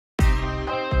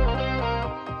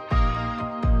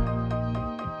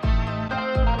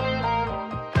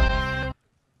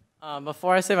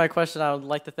Before I say my question, I would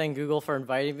like to thank Google for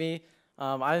inviting me.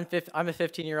 I'm a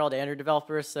 15-year-old Android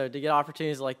developer, so to get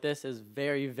opportunities like this is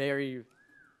very, very,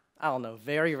 I don't know,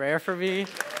 very rare for me.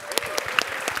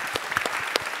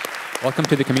 Welcome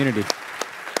to the community.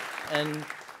 And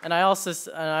I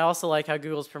also like how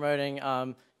Google's promoting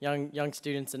young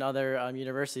students and other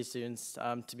university students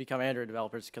to become Android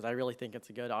developers, because I really think it's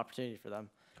a good opportunity for them.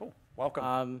 Cool.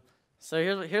 Welcome. So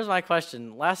here's my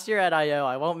question. Last year at I/O,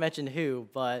 I won't mention who,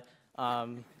 but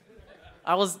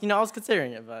I was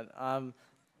considering it. But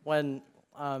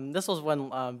this was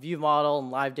when view model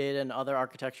and live data and other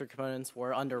architecture components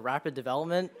were under rapid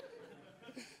development.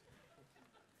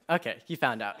 Okay, you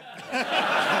found out.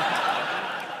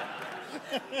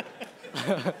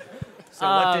 So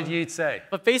what did Yigit say?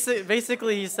 But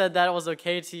basically, he said that it was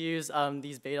okay to use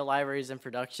these beta libraries in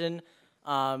production.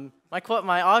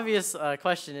 My obvious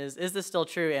question is this still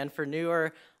true? And for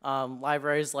newer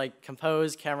libraries like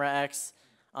Compose, Camera X,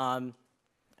 and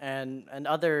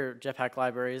other Jetpack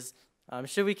libraries,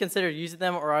 should we consider using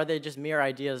them, or are they just mere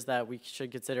ideas that we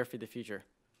should consider for the future?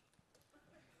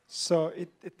 So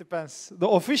it depends. The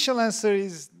official answer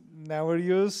is never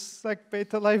use like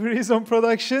beta libraries on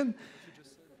production.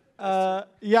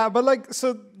 Yeah, but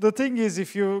so the thing is,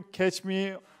 if you catch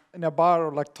me in a bar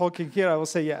or like talking here, I will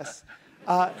say yes.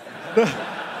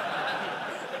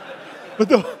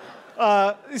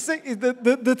 It's like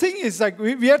the thing is, like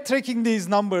we are tracking these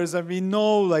numbers, and we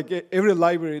know like every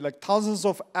library, like thousands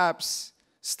of apps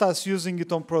starts using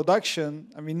it on production,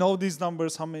 and we know these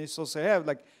numbers, how many sources they have,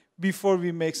 like before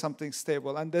we make something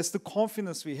stable, and that's the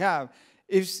confidence we have.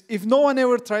 If no one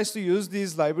ever tries to use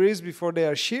these libraries before they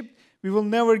are shipped, we will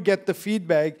never get the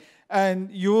feedback.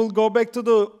 And you will go back to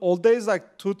the old days,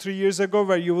 like 2-3 years ago,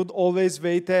 where you would always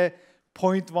wait a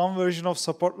 0.1 version of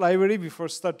support library before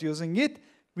start using it.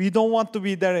 We don't want to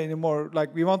be there anymore.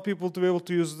 Like, we want people to be able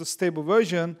to use the stable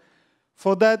version.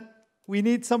 For that, we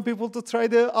need some people to try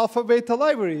the alpha beta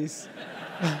libraries.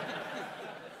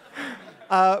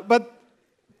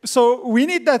 So we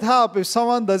need that help. If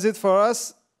someone does it for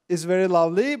us, it's very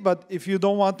lovely. But if you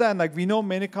don't want that, and like we know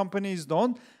many companies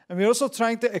don't, and we're also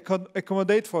trying to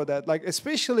accommodate for that. Like,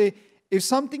 especially if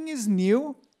something is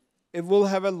new, it will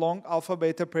have a long alpha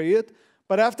beta period.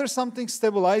 But after something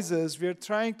stabilizes, we're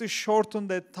trying to shorten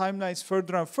that timelines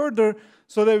further and further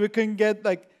so that we can get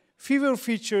like fewer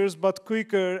features but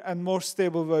quicker and more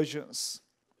stable versions.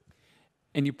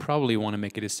 And you probably want to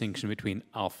make a distinction between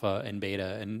alpha and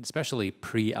beta, and especially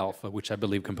pre-alpha, which I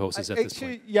believe Compose is at this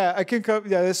point. Yeah,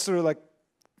 yeah, that's true. Like,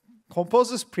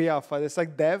 Compose is pre-alpha. It's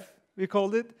like dev, we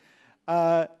called it.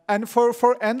 And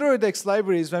for Android X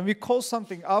libraries, when we call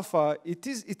something alpha, it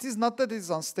is not that it's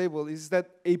unstable, it's that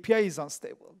API is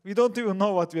unstable. We don't even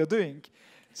know what we are doing.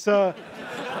 So,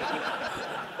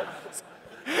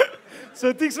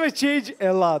 so things might change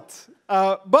a lot.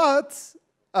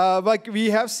 Like we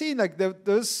have seen, like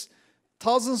there's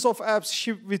thousands of apps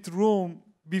shipped with room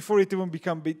before it even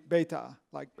become beta.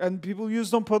 Like, and people use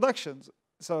them productions.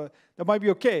 So that might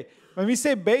be okay. When we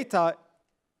say beta,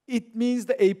 it means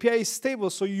the API is stable,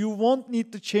 so you won't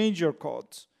need to change your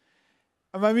code.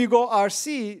 And when we go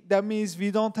RC, that means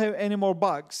we don't have any more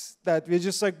bugs, that we're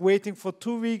just like waiting for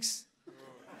 2 weeks.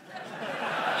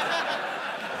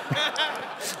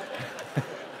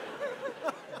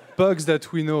 Bugs that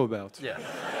we know about. Yeah.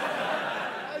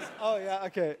 Oh, yeah,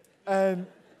 okay. And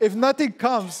if nothing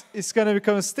comes, it's going to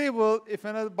become stable. If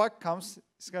another bug comes,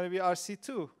 it's going to be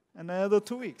RC2. And another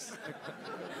 2 weeks.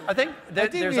 I think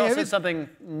there's also something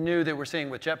new that we're seeing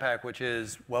with Jetpack, which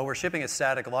is, while we're shipping a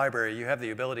static library, you have the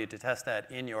ability to test that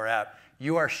in your app.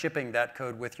 You are shipping that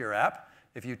code with your app.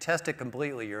 If you test it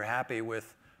completely, you're happy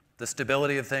with the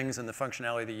stability of things and the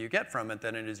functionality that you get from it,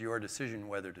 then it is your decision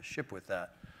whether to ship with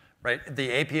that. Right?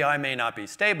 The API may not be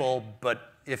stable,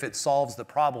 but if it solves the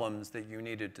problems that you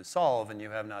needed to solve and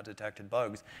you have not detected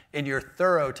bugs in your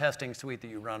thorough testing suite that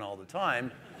you run all the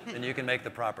time, then you can make the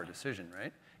proper decision,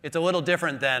 right? It's a little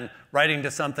different than writing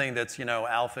to something that's,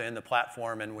 alpha in the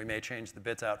platform, and we may change the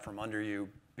bits out from under you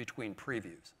between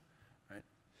previews, right?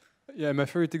 Yeah, my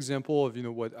favorite example of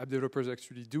what app developers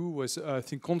actually do was, I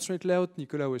think, constraint layout.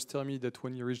 Nicolas was telling me that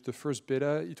when you reached the first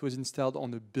beta, it was installed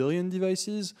on 1 billion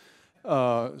devices.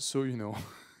 So,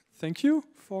 thank you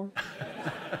for...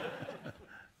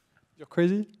 You're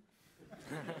crazy?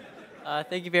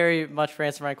 Thank you very much for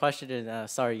answering my question, and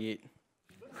sorry, Yigit.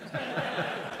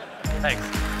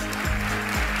 Thanks.